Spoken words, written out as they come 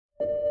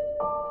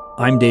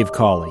I'm Dave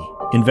Cawley,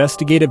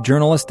 investigative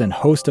journalist and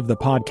host of the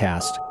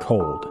podcast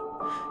Cold.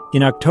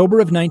 In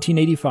October of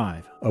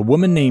 1985, a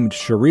woman named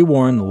Sheree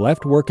Warren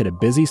left work at a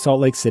busy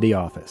Salt Lake City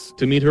office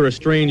to meet her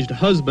estranged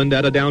husband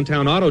at a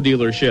downtown auto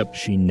dealership.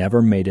 She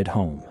never made it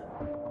home.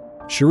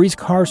 Sheree's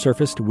car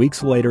surfaced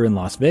weeks later in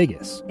Las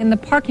Vegas. In the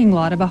parking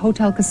lot of a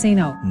hotel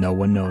casino. No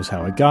one knows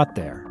how it got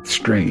there.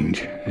 Strange.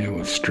 It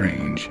was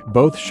strange.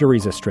 Both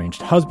Sheree's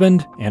estranged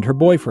husband and her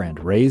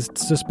boyfriend raised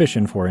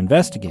suspicion for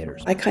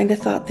investigators. I kind of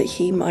thought that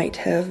he might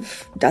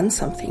have done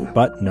something.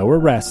 But no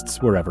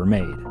arrests were ever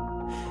made.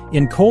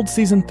 In Cold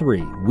Season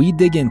 3, we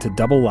dig into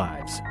double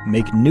lives,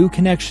 make new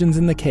connections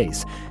in the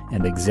case,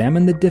 and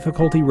examine the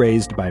difficulty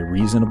raised by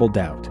reasonable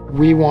doubt.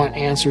 We want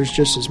answers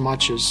just as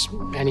much as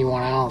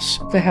anyone else.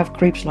 They have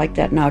creeps like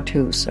that now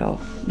too,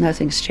 so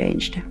nothing's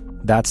changed.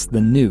 That's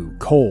the new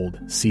Cold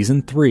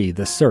Season 3,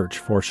 The Search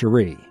for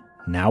Sheree,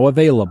 now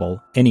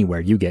available anywhere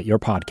you get your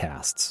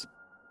podcasts.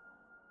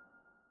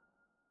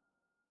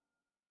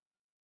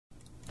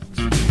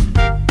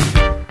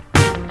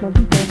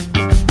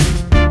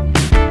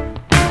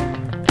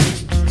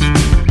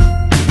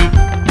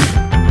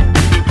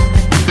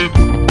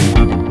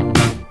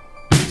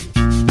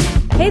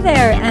 Hey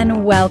there,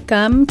 and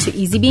welcome to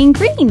Easy Being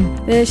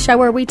Green, the show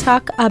where we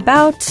talk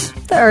about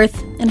the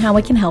earth and how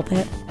we can help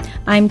it.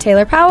 I'm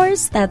Taylor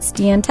Powers, that's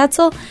Deanne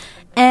Tetzel,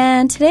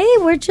 and today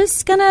we're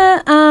just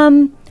gonna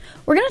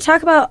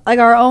talk about like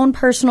our own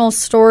personal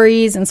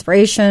stories,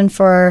 inspiration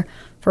for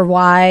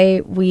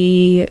why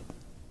we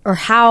or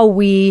how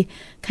we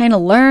kind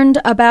of learned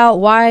about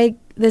why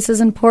this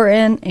is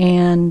important,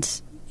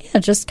 and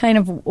just kind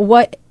of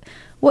what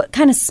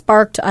kind of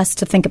sparked us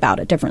to think about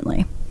it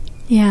differently.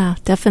 Yeah,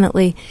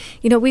 definitely.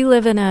 You know, we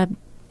live in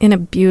a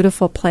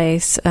beautiful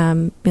place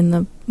in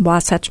the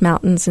Wasatch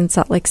Mountains in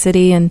Salt Lake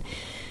City, and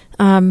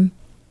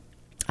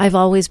I've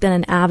always been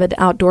an avid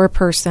outdoor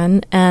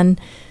person,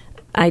 and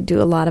I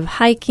do a lot of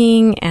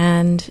hiking,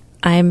 and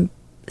I'm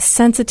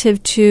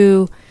sensitive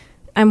to.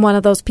 I'm one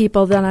of those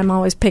people that I'm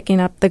always picking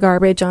up the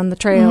garbage on the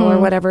trail or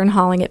whatever and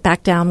hauling it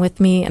back down with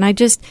me. And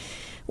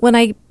when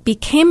I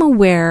became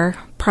aware,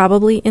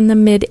 probably in the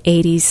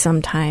mid-'80s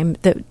sometime,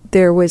 that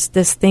there was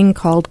this thing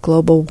called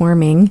global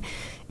warming,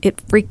 it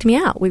freaked me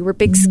out. We were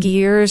big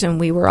skiers, and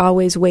we were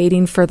always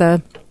waiting for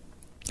the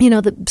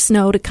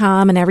snow to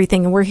come and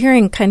everything. And we're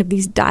hearing kind of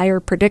these dire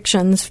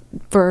predictions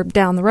for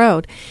down the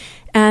road.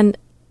 And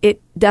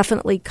it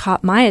definitely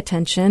caught my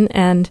attention.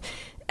 And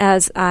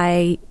as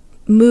I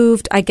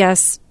moved, I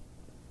guess,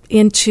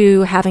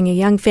 into having a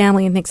young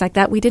family and things like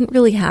that, we didn't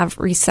really have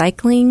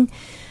recycling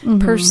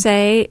per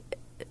se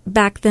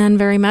back then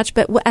very much.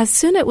 But as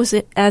soon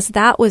as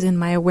that was in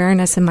my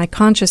awareness and my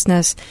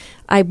consciousness,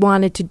 I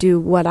wanted to do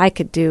what I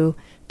could do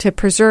to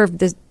preserve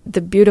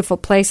the beautiful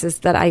places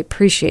that I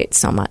appreciate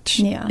so much.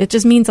 Yeah. It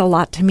just means a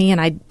lot to me,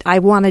 and I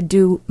want to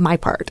do my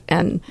part.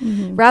 And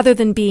rather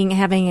than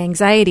having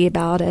anxiety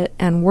about it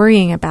and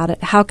worrying about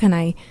it, how can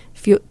I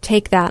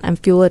take that and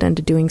fuel it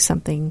into doing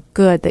something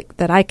good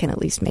that I can at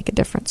least make a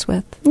difference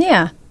with?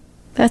 Yeah,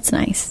 that's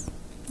nice.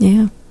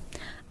 Yeah.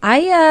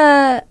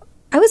 I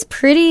was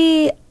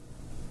pretty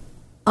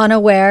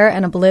unaware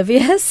and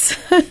oblivious.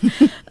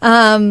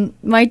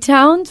 My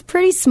town's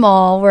pretty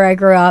small where I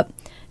grew up,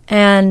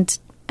 and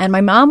my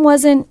mom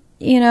wasn't,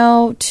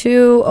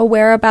 too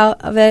aware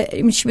of it. I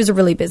mean, she was a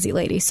really busy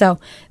lady, so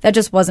that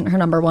just wasn't her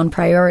number one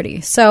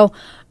priority. So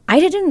I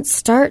didn't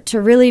start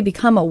to really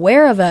become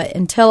aware of it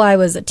until I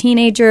was a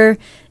teenager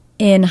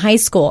in high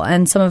school,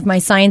 and some of my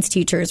science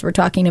teachers were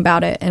talking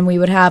about it, and we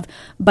would have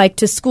bike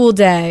to school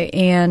day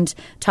and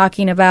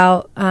talking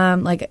about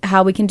like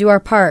how we can do our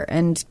part,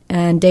 and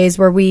days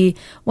where we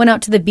went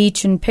out to the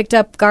beach and picked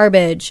up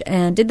garbage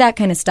and did that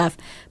kind of stuff.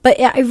 But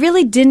I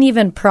really didn't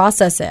even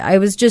process it. I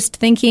was just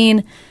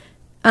thinking,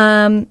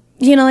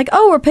 like,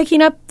 oh, we're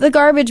picking up the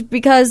garbage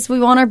because we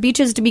want our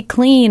beaches to be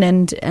clean,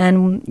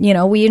 and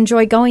we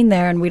enjoy going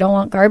there, and we don't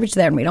want garbage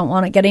there, and we don't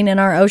want it getting in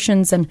our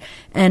oceans and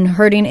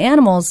hurting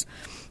animals.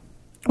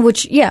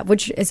 Which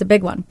is a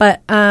big one.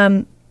 But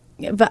I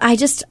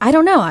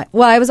don't know.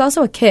 I was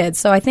also a kid,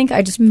 so I think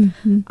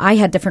I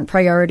had different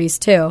priorities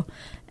too.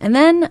 And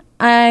then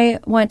I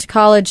went to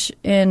college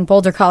in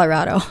Boulder,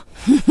 Colorado.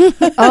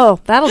 Oh,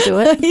 that'll do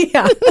it.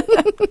 Yeah.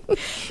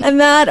 And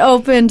that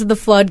opened the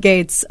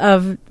floodgates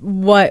of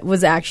what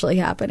was actually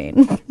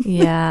happening.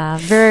 Yeah,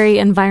 very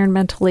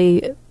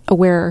environmentally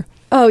aware.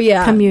 Oh,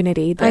 yeah.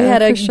 Community. I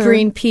had a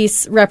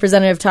Greenpeace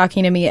representative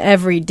talking to me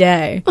every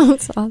day. Oh,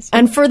 that's awesome.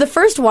 And for the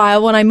first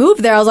while when I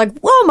moved there, I was like,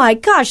 oh my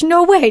gosh,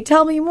 no way.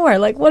 Tell me more.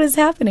 Like, what is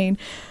happening?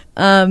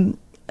 And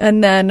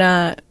then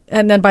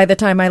by the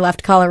time I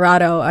left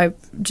Colorado, I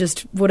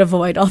just would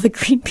avoid all the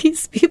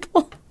Greenpeace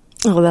people.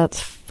 Oh,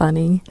 that's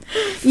funny.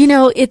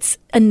 It's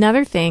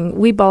another thing.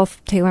 We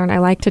both, Taylor and I,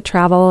 like to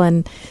travel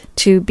and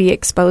to be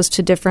exposed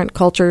to different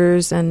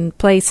cultures and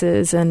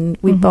places, and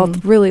we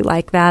both really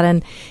like that.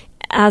 And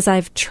as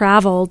I've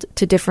traveled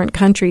to different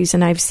countries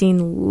and I've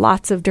seen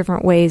lots of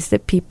different ways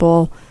that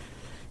people,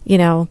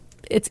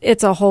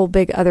 it's a whole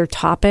big other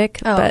topic.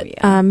 Oh, but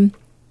yeah.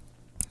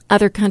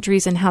 other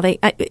countries and how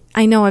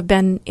I know I've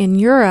been in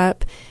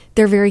Europe,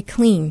 they're very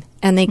clean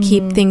and they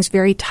keep things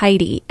very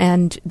tidy,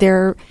 and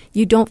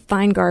you don't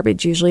find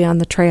garbage usually on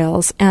the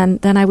trails.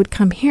 And then I would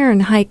come here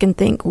and hike and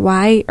think,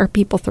 why are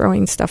people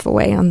throwing stuff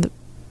away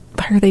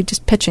why are they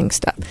just pitching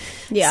stuff?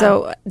 Yeah.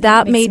 So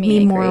that makes made me me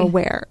angry. more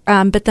aware.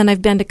 But then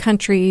I've been to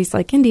countries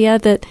like India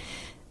that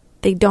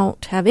they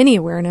don't have any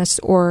awareness,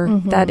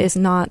 or that is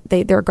not,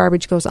 their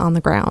garbage goes on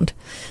the ground.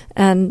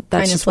 And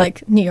that's kind just of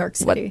like New York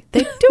City. what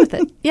they do with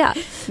it. Yeah.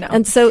 No.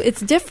 And so it's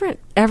different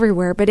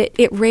everywhere, but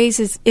it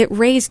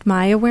raised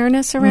my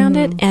awareness around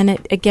it, and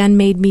it again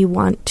made me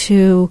want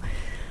to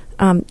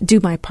do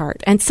my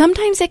part. And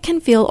sometimes it can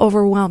feel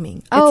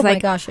overwhelming. Oh, it's my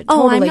like, gosh, it I'm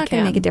totally not going to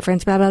can. make a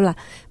difference, blah, blah, blah.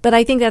 But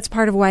I think that's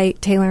part of why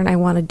Taylor and I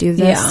want to do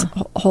this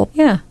whole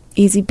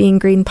Easy Being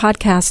Green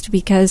podcast,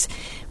 because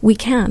we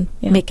can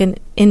make an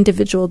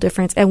individual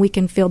difference, and we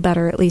can feel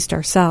better, at least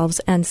ourselves,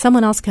 and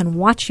someone else can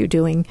watch you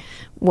doing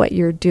what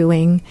you're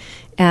doing,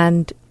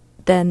 and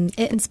then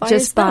it inspires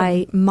just them.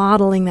 by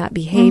modeling that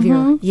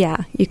behavior,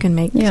 you can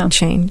make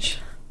change.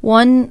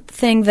 One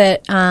thing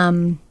that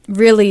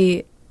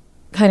really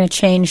kind of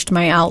changed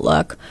my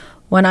outlook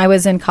when I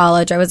was in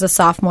college, I was a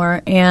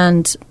sophomore,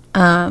 and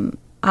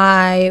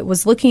I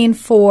was looking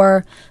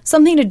for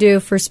something to do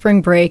for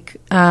spring break,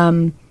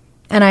 and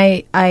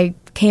I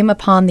came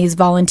upon these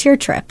volunteer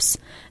trips.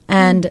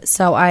 And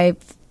so I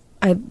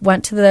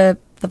went to the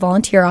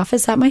volunteer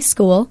office at my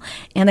school,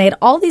 and they had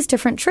all these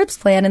different trips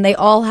planned, and they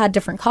all had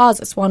different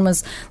causes. One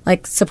was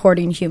like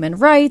supporting human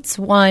rights.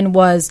 One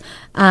was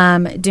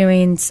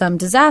doing some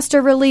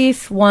disaster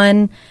relief.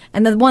 And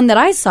the one that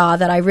I saw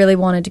that I really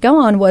wanted to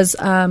go on was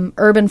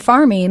urban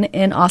farming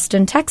in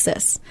Austin,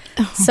 Texas.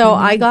 So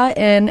I got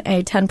in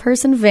a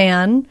 10-person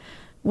van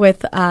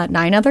with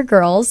 9 other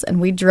girls,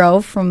 and we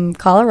drove from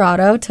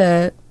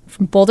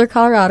Boulder,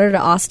 Colorado to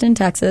Austin,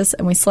 Texas,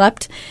 and we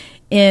slept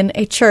in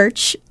a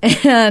church,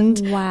 and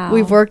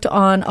we worked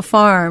on a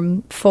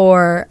farm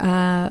for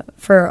a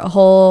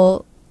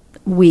whole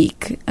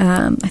week.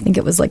 I think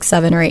it was like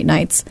 7 or 8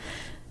 nights.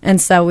 And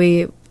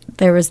so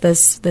there was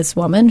this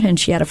woman, and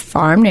she had a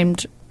farm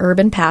named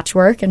Urban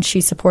Patchwork, and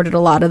she supported a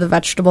lot of the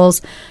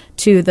vegetables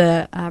to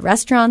the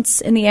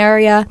restaurants in the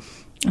area.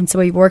 And so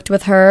we worked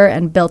with her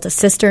and built a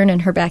cistern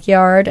in her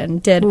backyard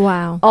and did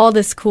all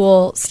this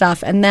cool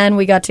stuff. And then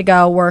we got to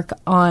go work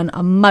on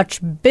a much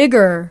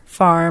bigger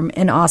farm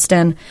in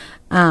Austin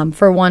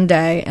for one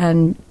day.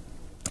 And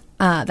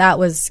that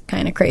was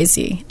kind of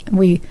crazy.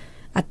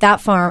 At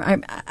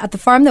the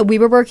farm that we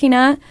were working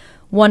at,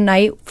 one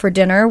night for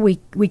dinner,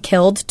 we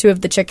killed 2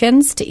 of the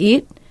chickens to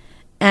eat.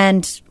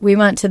 And we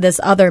went to this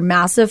other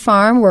massive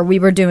farm where we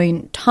were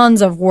doing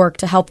tons of work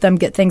to help them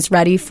get things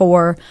ready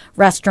for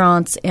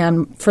restaurants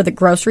and for the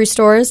grocery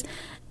stores.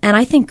 And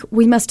I think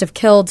we must have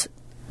killed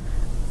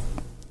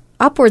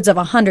upwards of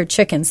 100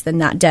 chickens in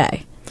that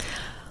day.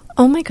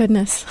 Oh, my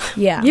goodness.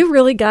 Yeah. You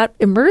really got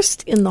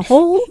immersed in the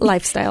whole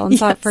lifestyle and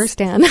saw it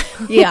firsthand.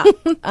 Yeah.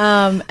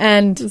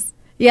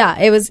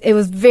 It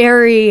was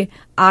very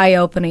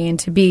eye-opening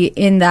to be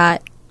in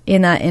that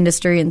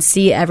industry and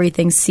see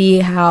everything, see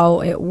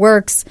how it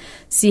works,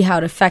 see how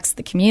it affects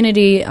the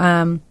community.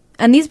 And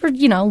these were,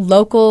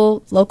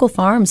 local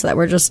farms that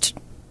were just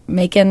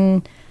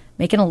making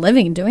a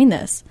living doing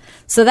this.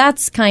 So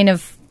that's kind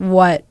of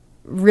what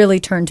really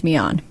turned me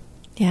on.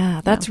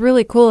 Yeah, that's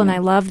really cool. And I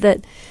love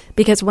that,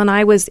 because when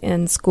I was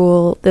in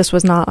school, this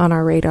was not on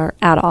our radar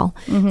at all.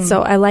 Mm-hmm.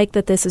 So I like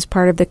that this is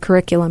part of the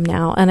curriculum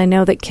now. And I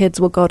know that kids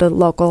will go to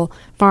local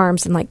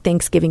farms and like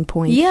Thanksgiving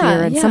Point here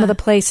and some of the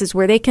places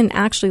where they can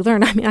actually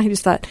learn. I mean, I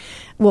just thought,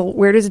 well,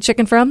 where does the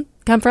chicken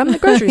come from? The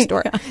grocery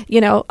store.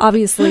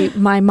 Obviously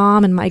my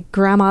mom and my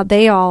grandma,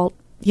 they all,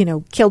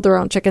 killed their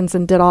own chickens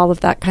and did all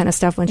of that kind of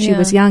stuff when she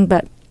was young.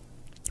 But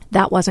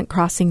that wasn't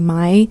crossing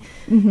my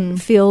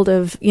field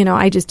of,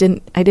 I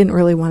didn't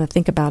really want to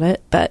think about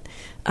it. But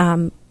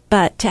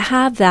to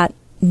have that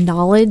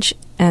knowledge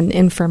and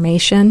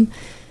information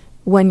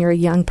when you're a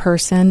young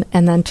person,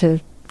 and then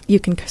you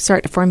can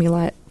start to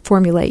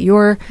formulate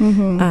your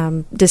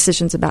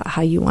decisions about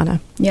how you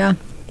want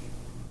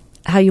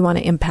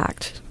to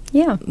impact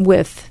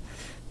with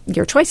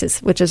your choices,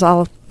 which is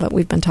all what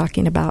we've been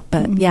talking about.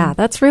 But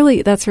that's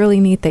really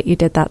neat that you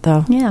did that,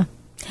 though. Yeah.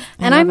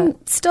 And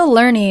I'm still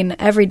learning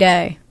every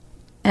day.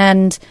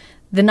 And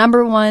the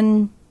number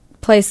one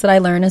place that I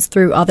learn is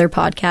through other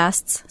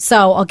podcasts.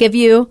 So I'll give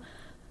you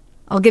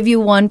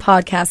one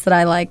podcast that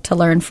I like to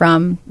learn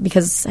from,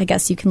 because I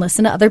guess you can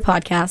listen to other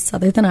podcasts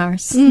other than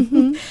ours.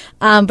 Mm-hmm.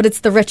 But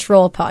it's the Rich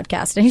Roll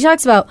podcast. And he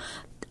talks about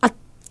a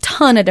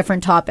ton of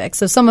different topics.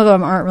 So some of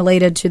them aren't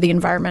related to the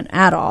environment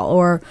at all,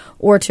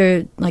 or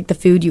to like the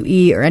food you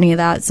eat or any of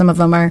that. Some of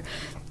them are,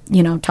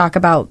 talk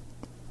about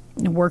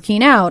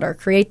working out or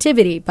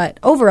creativity. But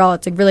overall,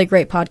 it's a really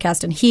great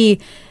podcast. And he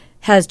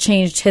has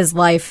changed his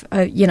life,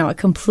 a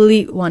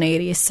complete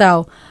 180.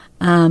 So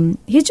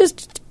he's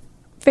just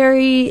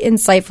very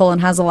insightful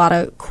and has a lot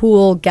of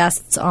cool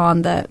guests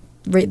on that.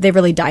 They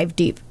really dive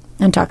deep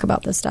talk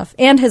about this stuff.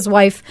 And his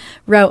wife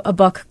wrote a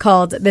book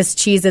called This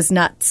Cheese is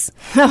Nuts.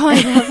 Oh,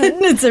 I love it.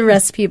 It's a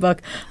recipe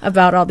book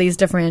about all these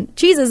different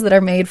cheeses that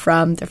are made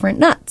from different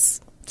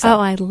nuts. So,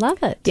 I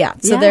love it. Yeah,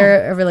 so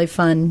they're a really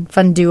fun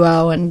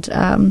duo. And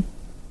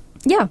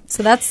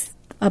so that's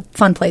a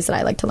fun place that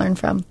I like to learn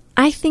from.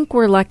 I think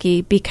we're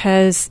lucky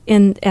because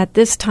at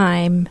this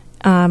time,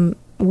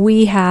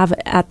 we have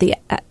at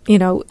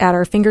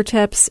our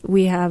fingertips,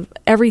 we have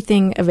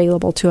everything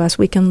available to us.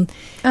 We can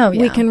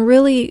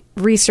really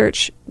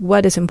research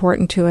what is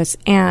important to us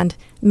and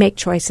make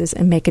choices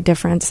and make a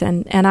difference.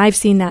 And I've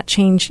seen that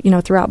change,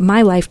 throughout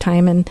my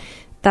lifetime. And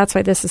that's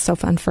why this is so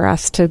fun for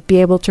us to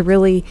be able to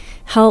really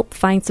help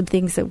find some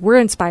things that we're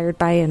inspired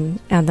by and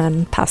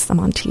then pass them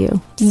on to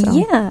you. So.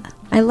 Yeah,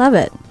 I love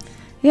it.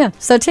 Yeah,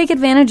 so take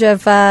advantage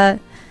of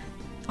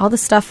all the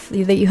stuff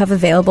that you have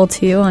available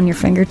to you on your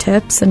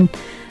fingertips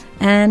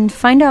and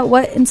find out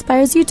what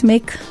inspires you to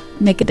make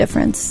a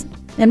difference.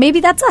 And maybe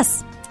that's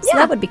us. So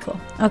that would be cool.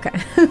 Okay.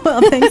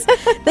 Well, thanks.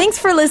 Thanks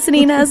for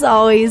listening, as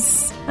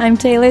always. I'm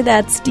Taylor.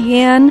 That's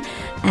Deanne.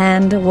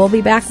 And we'll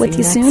be back with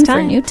you soon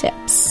for new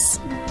tips.